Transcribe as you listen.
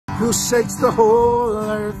who shakes the whole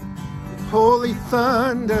earth, holy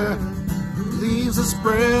thunder, leaves us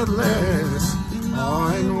breathless,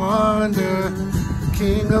 awe and wonder, the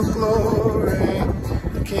King of glory,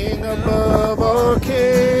 the King above all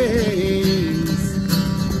kings.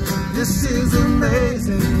 This is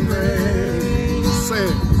amazing grace. Say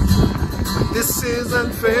it. This is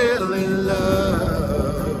unfailing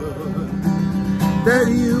love, that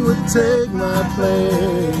you would take my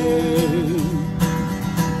place,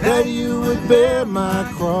 that you would bear my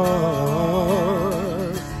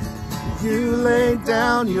cross. You laid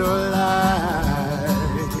down your life,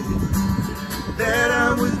 that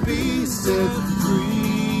I would be set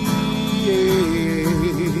free.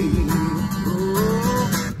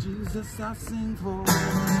 Oh, Jesus, I sing for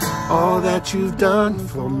all that you've done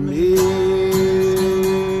for me.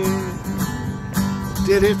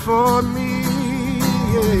 Did it for me,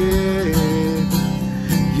 yeah.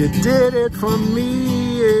 You did it for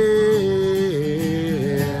me, yeah.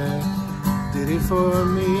 Did it for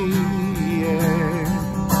me,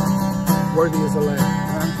 yeah. Worthy is the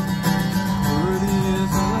Lamb. Worthy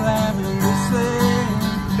is the Lamb in the slain.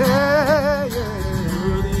 Yeah, yeah.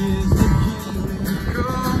 Worthy is the King,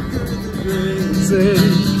 conquered the grave. Say,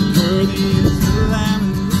 worthy is the Lamb in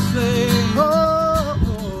the slain.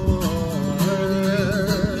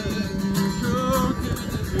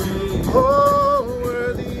 Oh,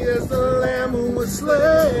 worthy is the Lamb who was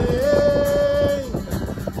slain.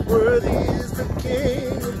 Worthy is the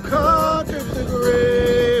King who conquered the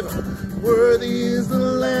grave. Worthy is the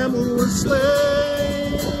Lamb who was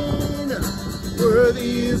slain.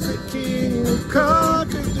 Worthy is the King who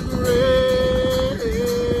conquered the grave.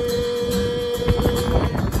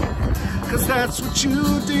 'Cause that's what you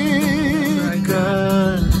did,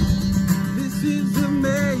 God. This is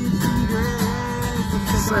amazing grace.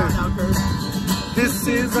 This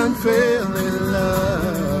is unfailing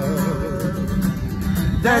love,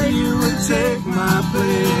 that you would take my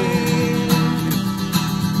place,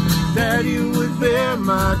 that you would bear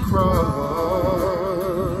my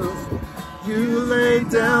cross. You laid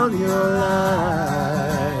down your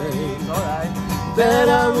life, that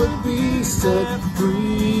I would be set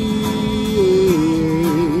free.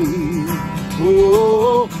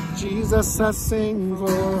 Oh, Jesus, I sing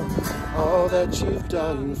for all that you've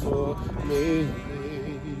done for me.